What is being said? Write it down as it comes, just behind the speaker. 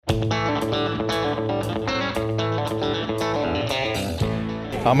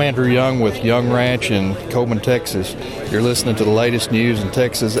I'm Andrew Young with Young Ranch in Coleman, Texas. You're listening to the latest news in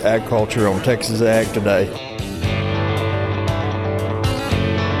Texas agriculture on Texas Ag Today.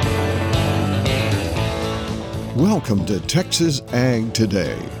 Welcome to Texas Ag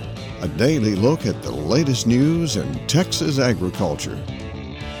Today, a daily look at the latest news in Texas agriculture.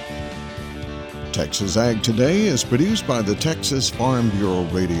 Texas Ag Today is produced by the Texas Farm Bureau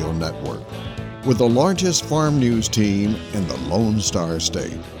Radio Network, with the largest farm news team in the Lone Star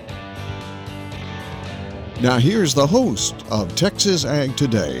State. Now here's the host of Texas Ag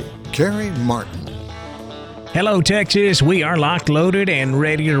Today, Kerry Martin. Hello, Texas. We are locked, loaded, and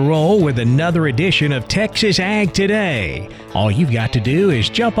ready to roll with another edition of Texas Ag Today. All you've got to do is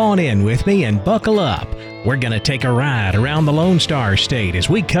jump on in with me and buckle up. We're going to take a ride around the Lone Star State as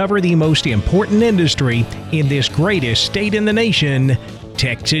we cover the most important industry in this greatest state in the nation,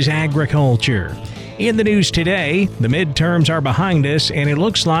 Texas agriculture. In the news today, the midterms are behind us, and it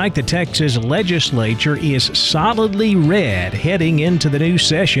looks like the Texas legislature is solidly red heading into the new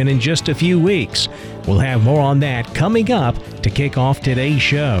session in just a few weeks. We'll have more on that coming up to kick off today's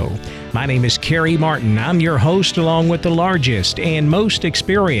show. My name is Kerry Martin. I'm your host along with the largest and most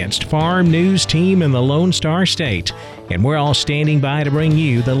experienced farm news team in the Lone Star State. And we're all standing by to bring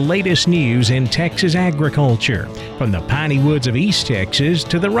you the latest news in Texas agriculture, from the piney woods of East Texas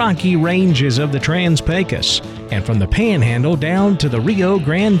to the rocky ranges of the Trans-Pecos, and from the Panhandle down to the Rio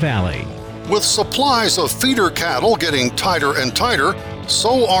Grande Valley. With supplies of feeder cattle getting tighter and tighter,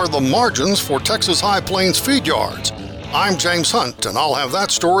 so are the margins for Texas High Plains feed yards. I'm James Hunt, and I'll have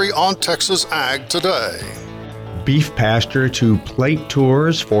that story on Texas Ag Today. Beef pasture to plate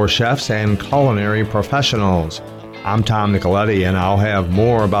tours for chefs and culinary professionals. I'm Tom Nicoletti, and I'll have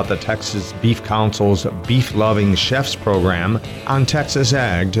more about the Texas Beef Council's Beef Loving Chefs program on Texas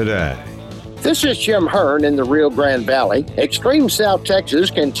Ag Today. This is Jim Hearn in the Rio Grande Valley. Extreme South Texas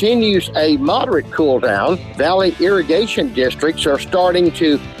continues a moderate cool down. Valley irrigation districts are starting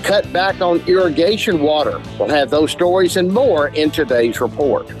to cut back on irrigation water. We'll have those stories and more in today's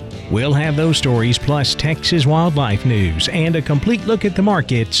report. We'll have those stories plus Texas wildlife news and a complete look at the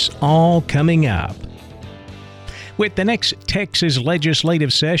markets all coming up. With the next Texas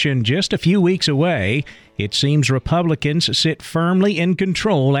legislative session just a few weeks away, it seems Republicans sit firmly in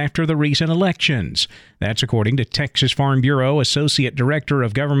control after the recent elections. That's according to Texas Farm Bureau Associate Director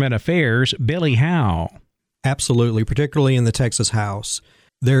of Government Affairs, Billy Howe. Absolutely, particularly in the Texas House.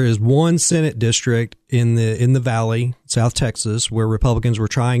 There is one Senate district in the Valley, South Texas, where Republicans were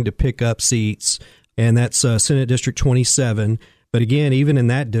trying to pick up seats, and that's Senate District 27. But again, even in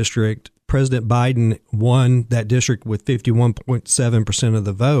that district, President Biden won that district with 51.7% of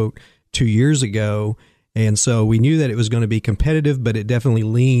the vote 2 years ago. And so we knew that it was going to be competitive, but it definitely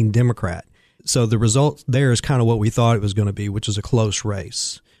leaned Democrat. So the result there is kind of what we thought it was going to be, which is a close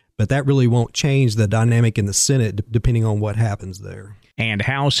race. But that really won't change the dynamic in the Senate depending on what happens there. And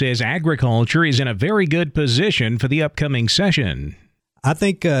Howe says agriculture is in a very good position for the upcoming session. I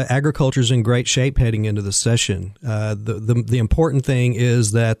think agriculture is in great shape heading into the session. The important thing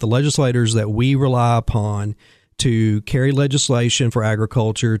is that the legislators that we rely upon to carry legislation for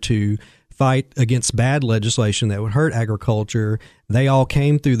agriculture, to fight against bad legislation that would hurt agriculture, they all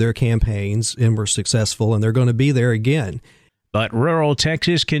came through their campaigns and were successful, and they're going to be there again. But rural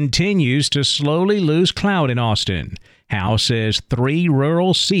Texas continues to slowly lose clout in Austin. Howe says 3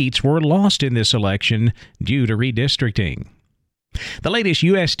 rural seats were lost in this election due to redistricting. The latest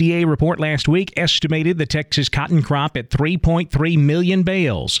USDA report last week estimated the Texas cotton crop at 3.3 million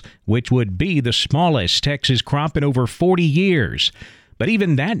bales, which would be the smallest Texas crop in over 40 years. But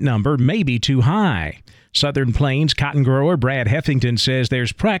even that number may be too high. Southern Plains cotton grower Brad Heffington says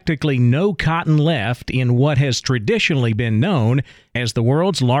there's practically no cotton left in what has traditionally been known as the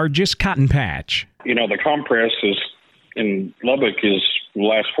world's largest cotton patch. You know, the compress is in Lubbock is the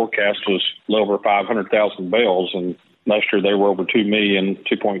last forecast was a little over 500,000 bales, and last year they were over 2 million,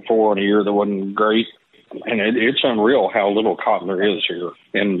 2.4 in a year that wasn't great. And it's unreal how little cotton there is here.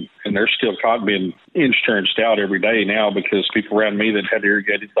 And there's still cotton being insured out every day now because people around me that had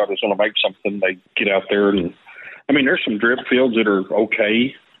irrigated thought it was going to make something. They get out there and, I mean, there's some drip fields that are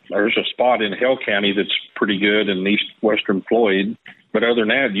okay. There's a spot in Hale County that's pretty good in east-western Floyd. But other than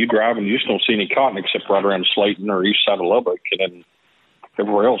that, you drive and you just don't see any cotton except right around Slayton or east side of Lubbock. And then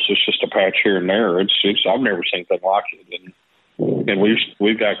everywhere else, it's just a patch here and there. It's I've never seen anything like it. And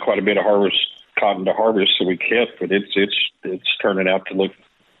we've got quite a bit of cotton to harvest that we kept, but it's turning out to look,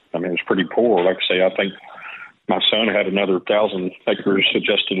 I mean, it's pretty poor. Like I say, I think my son had another 1,000 acres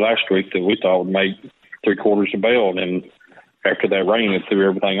adjusted last week that we thought would make 3/4 a bale. And after that rain, it threw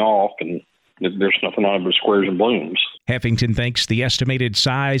everything off, and there's nothing on it but squares and blooms. Heffington thinks the estimated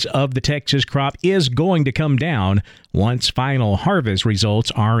size of the Texas crop is going to come down once final harvest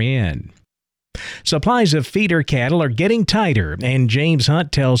results are in. Supplies of feeder cattle are getting tighter, and James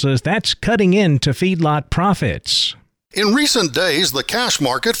Hunt tells us that's cutting into feedlot profits. In recent days, the cash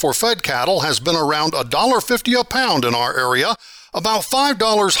market for fed cattle has been around $1.50 a pound in our area, about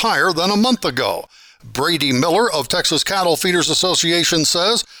 $5 higher than a month ago. Brady Miller of Texas Cattle Feeders Association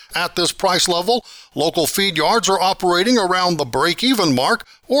says at this price level, local feed yards are operating around the break-even mark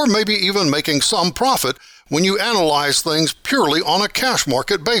or maybe even making some profit when you analyze things purely on a cash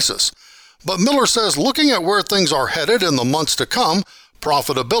market basis. But Miller says looking at where things are headed in the months to come,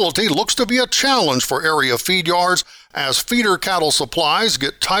 profitability looks to be a challenge for area feed yards as feeder cattle supplies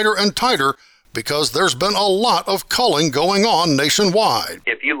get tighter and tighter because there's been a lot of culling going on nationwide.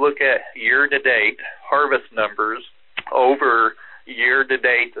 If you look at year-to-date harvest numbers over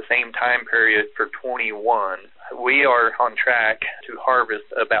year-to-date, the same time period for 21, we are on track to harvest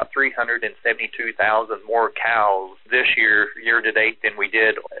about 372,000 more cows this year-to-date, than we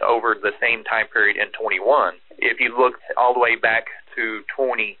did over the same time period in 21. If you look all the way back to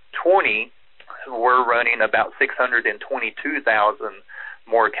 2020, we're running about 622,000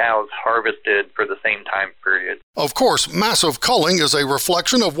 more cows harvested for the same time period. Of course, massive culling is a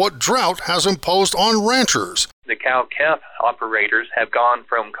reflection of what drought has imposed on ranchers. The cow-calf operators have gone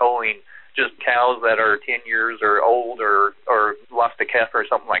from culling just cows that are 10 years or old or lost a calf or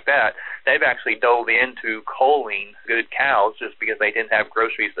something like that. They've actually dove into culling good cows just because they didn't have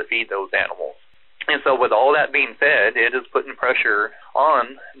groceries to feed those animals. And so with all that being said, it is putting pressure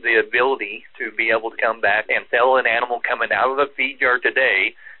on the ability to be able to come back and sell an animal coming out of the feed yard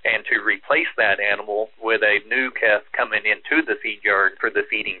today and to replace that animal with a new calf coming into the feed yard for the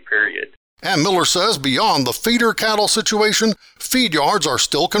feeding period. And Miller says beyond the feeder cattle situation, feed yards are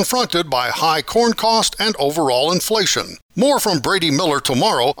still confronted by high corn cost and overall inflation. More from Brady Miller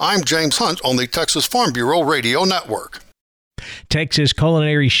tomorrow. I'm James Hunt on the Texas Farm Bureau Radio Network. Texas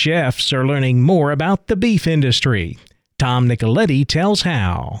culinary chefs are learning more about the beef industry. Tom Nicoletti tells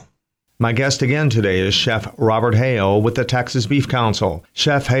how. My guest again today is Chef Robert Hale with the Texas Beef Council.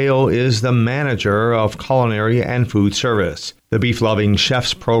 Chef Hale is the manager of culinary and food service. The Beef Loving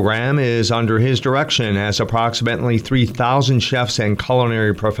Chefs program is under his direction as approximately 3,000 chefs and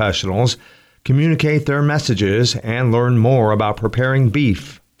culinary professionals communicate their messages and learn more about preparing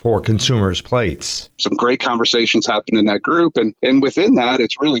beef for consumers' plates. Some great conversations happen in that group. And within that,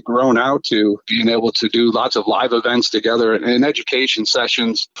 it's really grown out to being able to do lots of live events together and education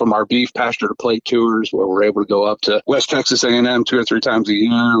sessions from our beef pasture to plate tours, where we're able to go up to West Texas A&M 2 or 3 times a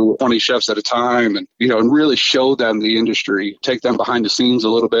year, 20 chefs at a time, and really show them the industry, take them behind the scenes a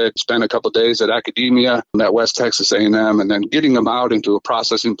little bit, spend a couple of days at academia at West Texas A&M, and then getting them out into a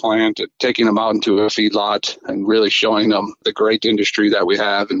processing plant and taking them out into a feedlot and really showing them the great industry that we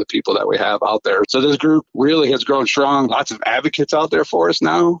have and the people that we have out there. So this group really has grown strong. Lots of advocates out there for us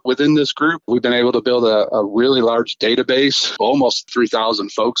now within this group. We've been able to build a really large database, almost 3,000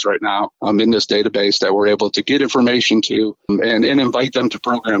 folks right now in this database that we're able to get information to and invite them to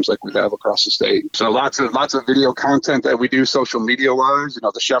programs like we have across the state. So lots of video content that we do social media wise.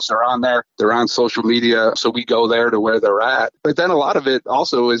 The chefs are on there. They're on social media. So we go there to where they're at. But then a lot of it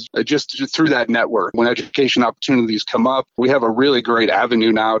also is just through that network. When education opportunities come up, we have a really great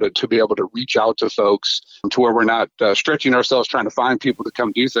avenue now to be able to reach out to folks to where we're not stretching ourselves trying to find people to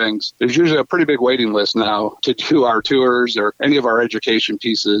come do things. There's usually a pretty big waiting list now to do our tours or any of our education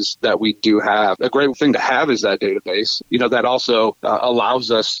pieces that we do have. A great thing to have is that database. That also allows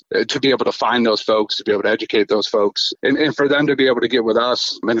us to be able to find those folks, to be able to educate those folks, and for them to be able to get with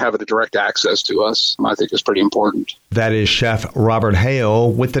us and have a direct access to us, I think is pretty important. That is Chef Robert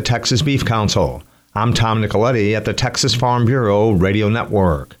Hale with the Texas Beef Council. I'm Tom Nicoletti at the Texas Farm Bureau Radio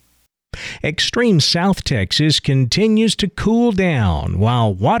Network. Extreme South Texas continues to cool down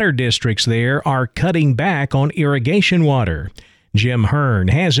while water districts there are cutting back on irrigation water. Jim Hearn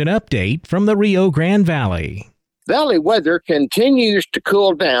has an update from the Rio Grande Valley. Valley weather continues to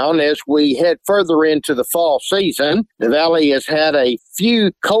cool down as we head further into the fall season. The valley has had a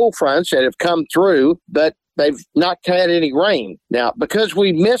few cold fronts that have come through, but they've not had any rain. Now, because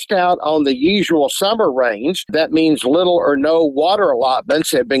we missed out on the usual summer rains, that means little or no water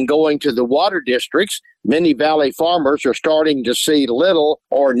allotments have been going to the water districts. Many valley farmers are starting to see little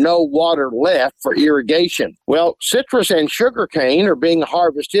or no water left for irrigation. Well, citrus and sugarcane are being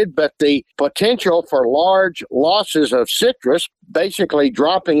harvested, but the potential for large losses of citrus, basically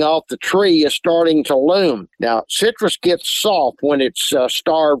dropping off the tree, is starting to loom. Now, citrus gets soft when it's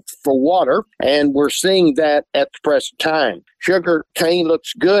starved for water, and we're seeing that at the present time. Sugar cane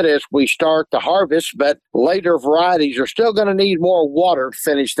looks good as we start the harvest, but later varieties are still going to need more water to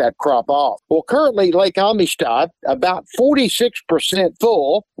finish that crop off. Well, currently Lake Amistad, about 46%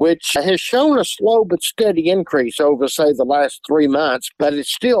 full, which has shown a slow but steady increase over, say, the last 3 months, but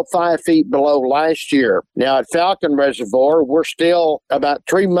it's still 5 feet below last year. Now, at Falcon Reservoir, we're still, about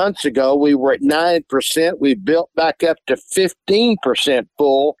 3 months ago, we were at 9%. We built back up to 15%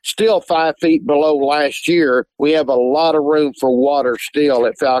 full, still 5 feet below last year. We have a lot of room for water still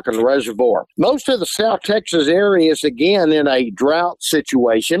at Falcon Reservoir. Most of the South Texas area is again in a drought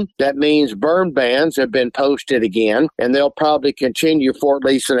situation. That means burn bans have been posted again, and they'll probably continue for at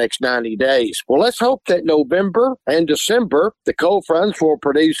least the next 90 days. Well, let's hope that November and December, the cold fronts will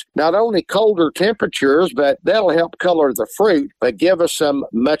produce not only colder temperatures, but that'll help color the fruit, but give us some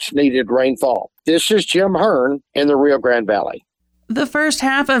much needed rainfall. This is Jim Hearn in the Rio Grande Valley. The first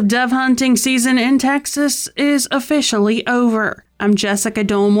half of dove hunting season in Texas is officially over. I'm Jessica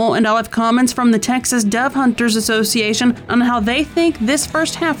Domel, and I'll have comments from the Texas Dove Hunters Association on how they think this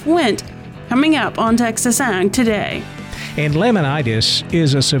first half went, coming up on Texas Ag Today. And laminitis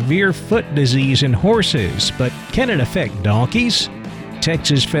is a severe foot disease in horses, but can it affect donkeys?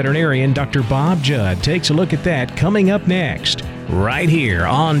 Texas veterinarian Dr. Bob Judd takes a look at that coming up next, right here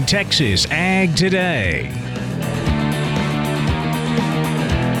on Texas Ag Today.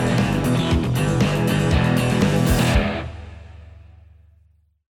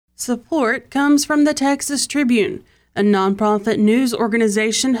 Support comes from the Texas Tribune, a nonprofit news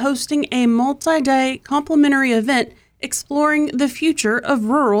organization hosting a multi-day complimentary event exploring the future of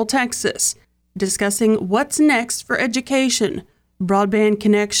rural Texas, discussing what's next for education, broadband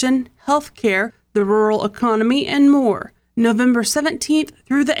connection, healthcare, the rural economy, and more. November 17th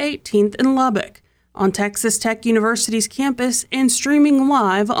through the 18th in Lubbock, on Texas Tech University's campus and streaming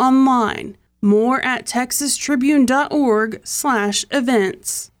live online. More at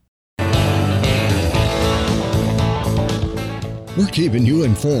texastribune.org/events. We're keeping you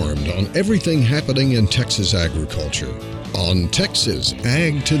informed on everything happening in Texas agriculture on Texas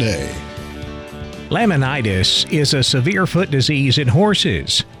Ag Today. Laminitis is a severe foot disease in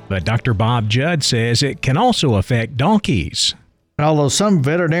horses, but Dr. Bob Judd says it can also affect donkeys. Although some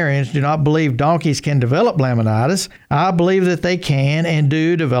veterinarians do not believe donkeys can develop laminitis, I believe that they can and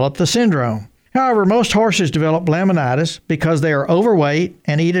do develop the syndrome. However, most horses develop laminitis because they are overweight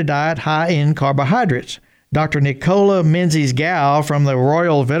and eat a diet high in carbohydrates. Dr. Nicola Menzies-Gow from the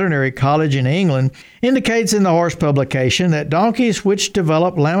Royal Veterinary College in England indicates in the horse publication that donkeys which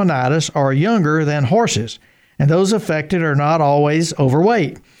develop laminitis are younger than horses, and those affected are not always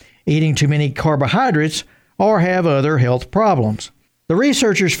overweight, eating too many carbohydrates, or have other health problems. The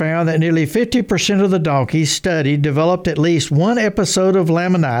researchers found that nearly 50% of the donkeys studied developed at least one episode of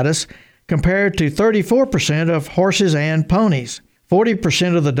laminitis, compared to 34% of horses and ponies.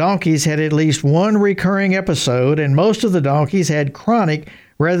 40% of the donkeys had at least one recurring episode, and most of the donkeys had chronic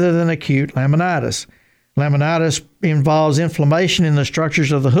rather than acute laminitis. Laminitis involves inflammation in the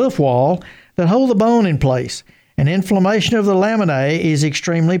structures of the hoof wall that hold the bone in place, and inflammation of the laminae is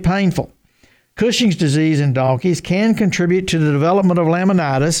extremely painful. Cushing's disease in donkeys can contribute to the development of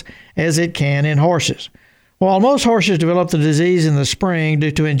laminitis as it can in horses. While most horses develop the disease in the spring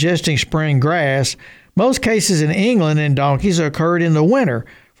due to ingesting spring grass, most cases in England in donkeys occurred in the winter,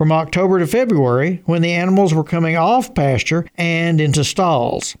 from October to February, when the animals were coming off pasture and into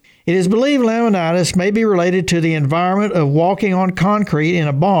stalls. It is believed laminitis may be related to the environment of walking on concrete in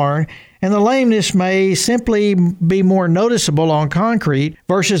a barn, and the lameness may simply be more noticeable on concrete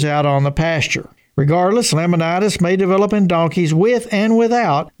versus out on the pasture. Regardless, laminitis may develop in donkeys with and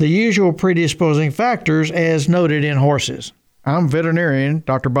without the usual predisposing factors as noted in horses. I'm veterinarian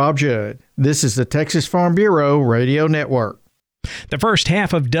Dr. Bob Judd. This is the Texas Farm Bureau Radio Network. The first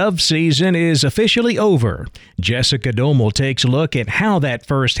half of dove season is officially over. Jessica Domel takes a look at how that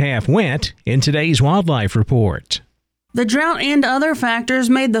first half went in today's Wildlife Report. The drought and other factors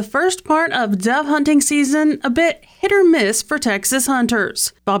made the first part of dove hunting season a bit hit or miss for Texas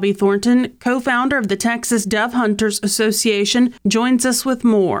hunters. Bobby Thornton, co-founder of the Texas Dove Hunters Association, joins us with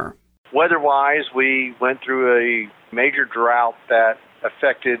more. Weather-wise, we went through a major drought that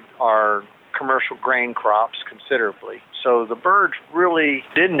affected our commercial grain crops considerably. So the birds really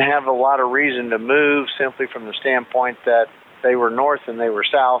didn't have a lot of reason to move, simply from the standpoint that they were north and they were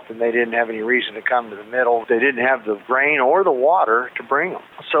south, and they didn't have any reason to come to the middle. They didn't have the rain or the water to bring them.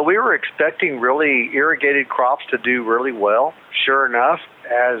 So we were expecting really irrigated crops to do really well. Sure enough,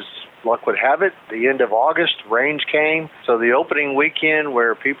 as luck would have it, the end of August, rains came. So the opening weekend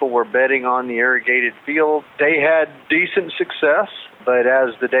where people were betting on the irrigated field, they had decent success. But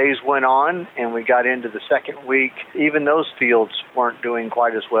as the days went on and we got into the second week, even those fields weren't doing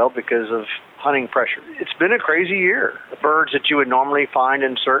quite as well because of hunting pressure. It's been a crazy year. The birds that you would normally find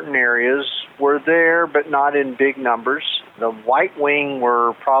in certain areas were there, but not in big numbers. The white-wing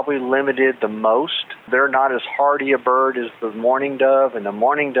were probably limited the most. They're not as hardy a bird as the mourning dove, and the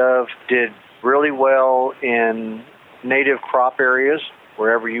mourning dove did really well in native crop areas,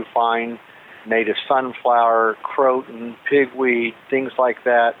 wherever you find native sunflower, croton, pigweed, things like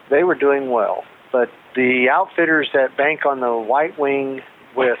that. They were doing well. But the outfitters that bank on the white-wing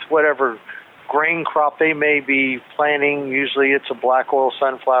with whatever grain crop they may be planting, usually it's a black oil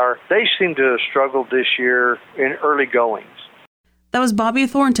sunflower, they seem to have struggled this year in early goings. That was Bobby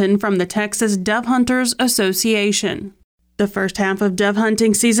Thornton from the Texas Dove Hunters Association. The first half of dove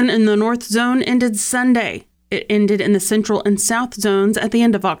hunting season in the North Zone ended Sunday. It ended in the Central and South Zones at the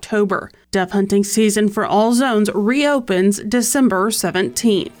end of October. Dove hunting season for all zones reopens December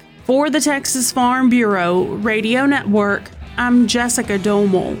 17th. For the Texas Farm Bureau Radio Network, I'm Jessica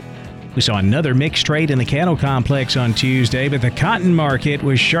Domel. We saw another mixed trade in the cattle complex on Tuesday, but the cotton market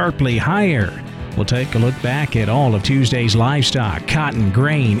was sharply higher. We'll take a look back at all of Tuesday's livestock, cotton,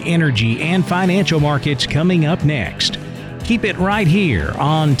 grain, energy, and financial markets coming up next. Keep it right here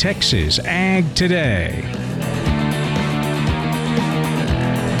on Texas Ag Today.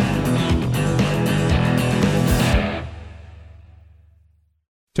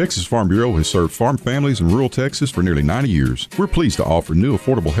 Texas Farm Bureau has served farm families in rural Texas for nearly 90 years. We're pleased to offer new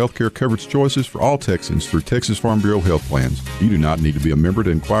affordable health care coverage choices for all Texans through Texas Farm Bureau health plans. You do not need to be a member to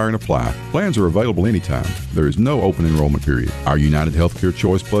inquire and apply. Plans are available anytime. There is no open enrollment period. Our United Healthcare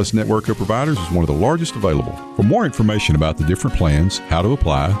Choice Plus network of providers is one of the largest available. For more information about the different plans, how to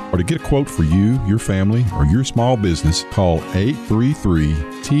apply, or to get a quote for you, your family, or your small business, call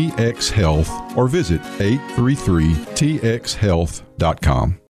 833-TX-HEALTH or visit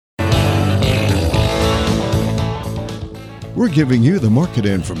 833txhealth.com. We're giving you the market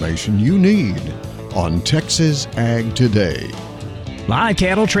information you need on Texas Ag Today. Live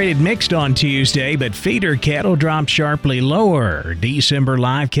cattle traded mixed on Tuesday, but feeder cattle dropped sharply lower. December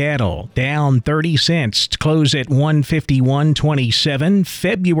live cattle down 30 cents to close at $151.27.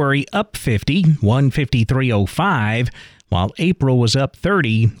 February up 50, $153.05. While April was up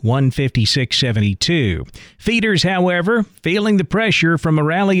 30, $156.72. Feeders, however, feeling the pressure from a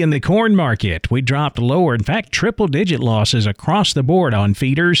rally in the corn market. We dropped lower, in fact, triple-digit losses across the board on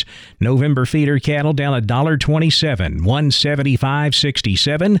feeders. November feeder cattle down $1.27,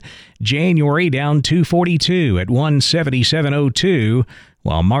 $175.67. January down $2.42 at $177.02,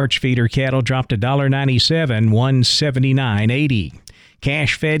 while March feeder cattle dropped $1.97, $179.80.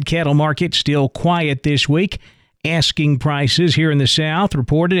 Cash-fed cattle market still quiet this week. Asking prices here in the South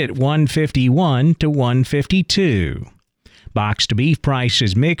reported at $151 to $152. Boxed beef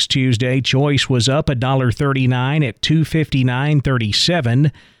prices mixed Tuesday. Choice was up $1.39 at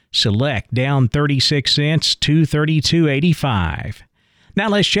 $259.37. Select down 36 cents, $232.85. Now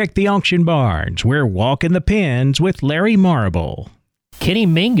let's check the auction barns. We're walking the pens with Larry Marble. Kenny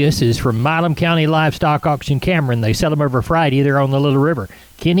Mingus is from Milam County Livestock Auction, Cameron. They sell them every Friday. They're on the Little River.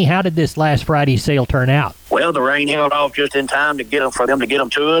 Kenny, how did this last Friday's sale turn out? Well, the rain held off just in time to get them to get them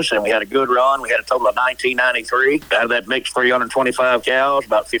to us, and we had a good run. We had a total of 1993. Out of that mixed 325 cows,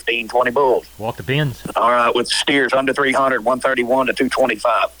 about 20 bulls. Walk the pins. All right, with steers under 300, 131 to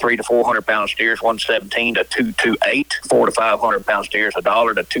 225. 3 to 400 pound steers, 117 to 228. 4 to 500 pound steers,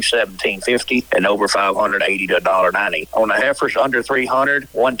 $1 to 217.50, and over 580 to $1.90. On the heifers under 300,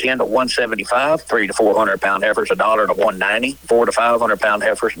 110 to 175. 3 to 400 pound heifers, $1 to 190. 4 to 500 pound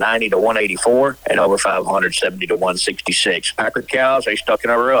heifers, 90 to 184, and over 570 to 166. Packer cows, they stuck in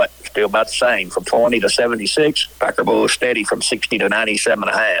a rut, still about the same, from 20 to 76. Packer bulls steady from 60 to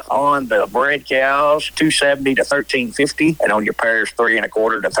 97.5. On the bred cows, 270 to 1350, and on your pairs, 3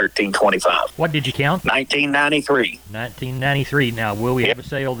 1/4 to 1325. What did you count? 1993. 1993. Now, will we have a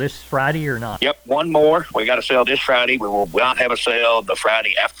sale this Friday or not? Yep, one more. We got a sale this Friday. We will not have a sale the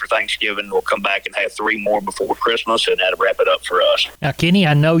Friday after Thanksgiving. We'll come back and have 3 more before Christmas, and that'll wrap it up for us. Now, Kenny,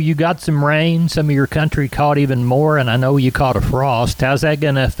 I know you got some rain. Some of your country caught even more, and I know you caught a frost. How's that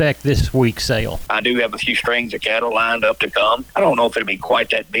going to affect this week's sale? I do have a few strings of cattle lined up to come. I don't know if it'll be quite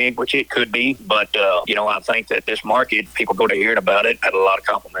that big, which it could be, but, I think that this market, people go to hearing about it. Had a lot of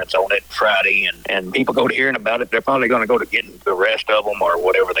compliments on it Friday, and people go to hearing about it. They're probably going to go to getting the rest of them or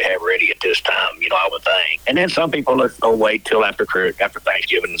whatever they have ready at this time, I would think. And then some people will wait till after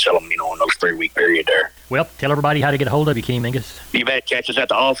Thanksgiving and sell them, in those 3-week period there. Well, tell everybody how to get a hold of you, Kenny Mingus. You bet. Catch us at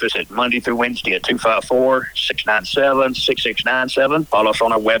the office at Monday through Wednesday at 254-697-6697. Follow us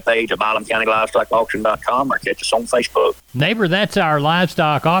on our webpage page at MilamCountyLivestockAuction.com or catch us on Facebook. Neighbor, that's our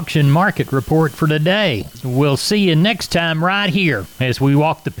livestock auction market report for today. We'll see you next time right here as we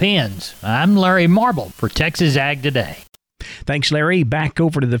walk the pens. I'm Larry Marble for Texas Ag Today. Thanks, Larry. Back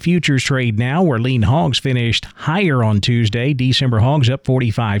over to the futures trade now, where lean hogs finished higher on Tuesday. December hogs up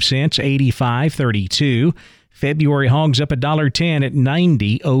 45 cents, 85.32. February hogs up $1.10 at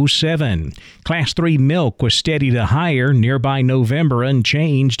 90.07. Class 3 milk was steady to higher. Nearby November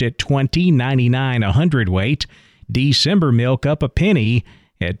unchanged at 20.99 a hundredweight. December milk up a penny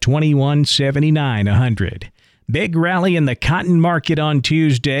at 21.79 a hundred. Big rally in the cotton market on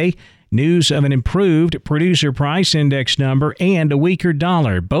Tuesday. News of an improved producer price index number and a weaker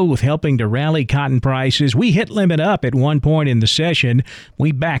dollar, both helping to rally cotton prices. We hit limit up at one point in the session.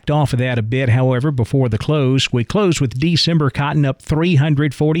 We backed off of that a bit, however, before the close. We closed with December cotton up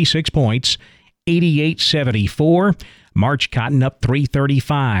 346 points, 88.74. March cotton up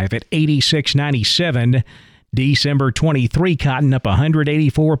 335 at 86.97. December 23 cotton up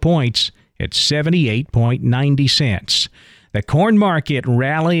 184 points at 78.90 cents. The corn market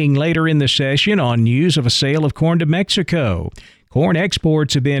rallying later in the session on news of a sale of corn to Mexico. Corn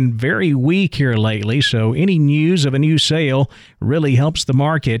exports have been very weak here lately, so any news of a new sale really helps the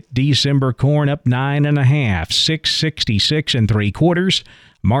market. December corn up 9.5, 6.66 3/4.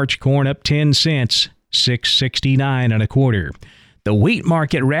 March corn up 10 cents, 6.69 1/4. The wheat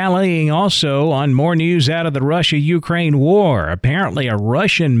market rallying also on more news out of the Russia-Ukraine war. Apparently a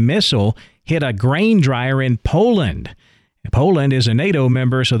Russian missile hit a grain dryer in Poland. Poland is a NATO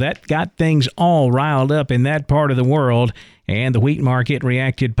member, so that got things all riled up in that part of the world, and the wheat market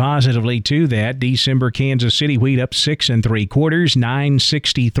reacted positively to that. December Kansas City wheat up 6 3/4,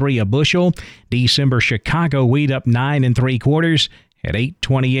 9.63 a bushel. December Chicago wheat up 9 3/4 at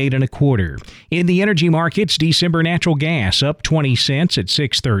 8.28 1/4. In the energy markets, December natural gas up 20 cents at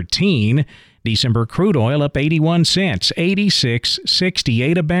 6.13. December crude oil up 81 cents,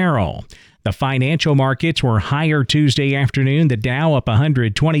 86.68 a barrel. The financial markets were higher Tuesday afternoon. The Dow up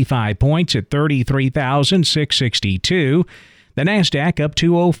 125 points at 33,662. The Nasdaq up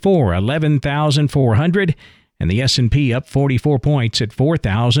 204, 11,400, and the S&P up 44 points at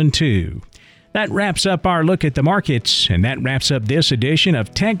 4,002. That wraps up our look at the markets, and that wraps up this edition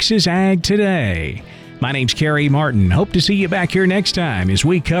of Texas Ag Today. My name's Kerry Martin. Hope to see you back here next time as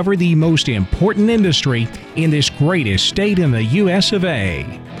we cover the most important industry in this greatest state in the U.S. of A.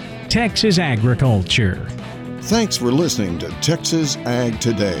 Texas agriculture. Thanks for listening to Texas Ag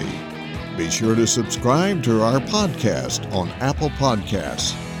Today. Be sure to subscribe to our podcast on Apple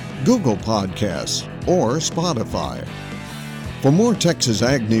Podcasts, Google Podcasts, or Spotify. For more Texas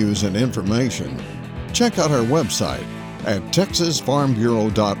Ag news and information, check out our website at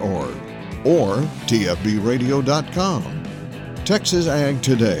texasfarmbureau.org or tfbradio.com. Texas Ag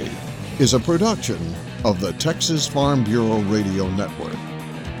Today is a production of the Texas Farm Bureau Radio Network.